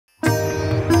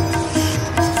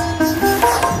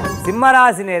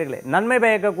சிம்மராசி நேயர்களே, நன்மை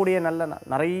பயக்கக்கூடிய நல்ல நாள்.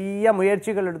 நிறைய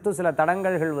முயற்சிகள் எடுத்து சில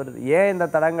தடங்கல்கள் வருது. ஏன் இந்த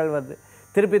தடங்கள் வருது?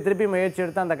 திருப்பி முயற்சி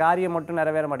எடுத்து அந்த காரியம் மட்டும்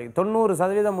நிறைவேற மாட்டேங்குது.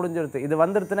 90% முடிஞ்சிருது. இது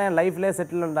வந்துருச்சுன்னா என் லைஃப்லேயே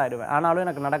செட்டில்மெண்ட் ஆகிடுவேன். ஆனாலும்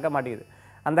எனக்கு நடக்க மாட்டேங்குது.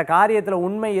 அந்த காரியத்தில்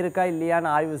உண்மை இருக்கா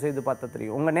இல்லையான்னு ஆய்வு செய்து பார்த்தா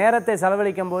தெரியும். உங்கள் நேரத்தை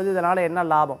செலவழிக்கும் போது இதனால் என்ன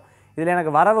லாபம், இதில்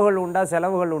எனக்கு வரவுகள் உண்டா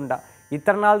செலவுகள் உண்டா,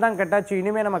 இத்தனை நாள் தான் கெட்டாச்சு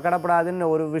இனிமேல் நம்ம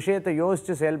கிடப்படாதுன்னு ஒரு விஷயத்தை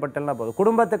யோசித்து செயல்பட்டுன்னா போதும்.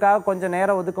 குடும்பத்துக்காக கொஞ்சம்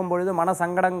நேரம் ஒதுக்கும் பொழுது மன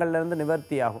சங்கடங்கள்லேருந்து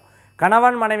நிவர்த்தி ஆகும்.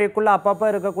 கணவன் மனைவிக்குள்ளே அப்பப்போ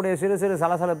இருக்கக்கூடிய சிறு சிறு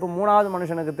சலசலப்பு 3வது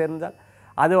மனுஷனுக்கு தெரிஞ்சால்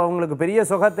அது அவங்களுக்கு பெரிய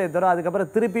சுகத்தை தரும். அதுக்கப்புறம்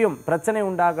திருப்பியும் பிரச்சனை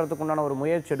உண்டாக்குறதுக்கு உண்டான ஒரு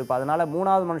முயற்சி எடுப்பு. அதனால்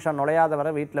 3வது மனுஷன் நுழையாத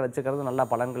வரை வீட்டில் வச்சுக்கிறது நல்ல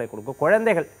பலன்களை கொடுக்கும்.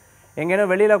 குழந்தைகள்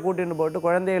எங்கேயும் வெளியில் கூட்டின்னு போட்டு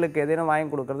குழந்தைகளுக்கு எதேனும் வாங்கி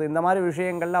கொடுக்குறது, இந்த மாதிரி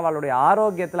விஷயங்களில் அவளுடைய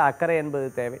ஆரோக்கியத்தில் அக்கறை என்பது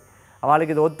தேவை.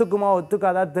 அவளுக்கு இது ஒத்துக்குமா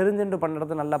ஒத்துக்காதா தெரிஞ்சுட்டு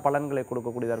பண்ணுறது நல்ல பலன்களை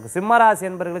கொடுக்கக்கூடியதாக இருக்கும். சிம்மராசி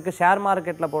என்பவர்களுக்கு ஷேர்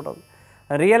மார்க்கெட்டில் போடுறது,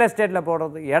 ரியல் எஸ்டேட்டில்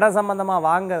போடுறது, இட சம்பந்தமாக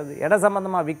வாங்கிறது, இட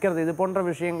சம்பந்தமாக விற்கிறது, இது போன்ற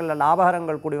விஷயங்களில்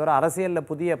லாபகரங்கள் கூடி வர அரசியலில்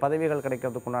புதிய பதவிகள்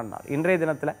கிடைக்கிறதுக்குண்டான நாள். இன்றைய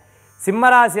தினத்தில்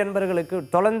சிம்மராசி என்பவர்களுக்கு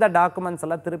தொலைந்த டாக்குமெண்ட்ஸ்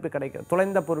எல்லாம் திருப்பி கிடைக்கிறது,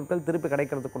 தொலைந்த பொருட்கள் திருப்பி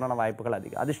கிடைக்கிறதுக்குண்டான வாய்ப்புகள்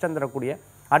அதிகம். அதிர்ஷ்டம் தரக்கூடிய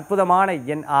அற்புதமான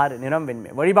எண் 6, நிறம்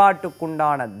வெண்மை.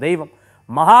 வழிபாட்டுக்குண்டான தெய்வம்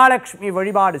மகாலட்சுமி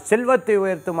வழிபாடு, செல்வத்தை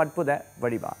உயர்த்தும் அற்புத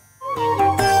வழிபாடு.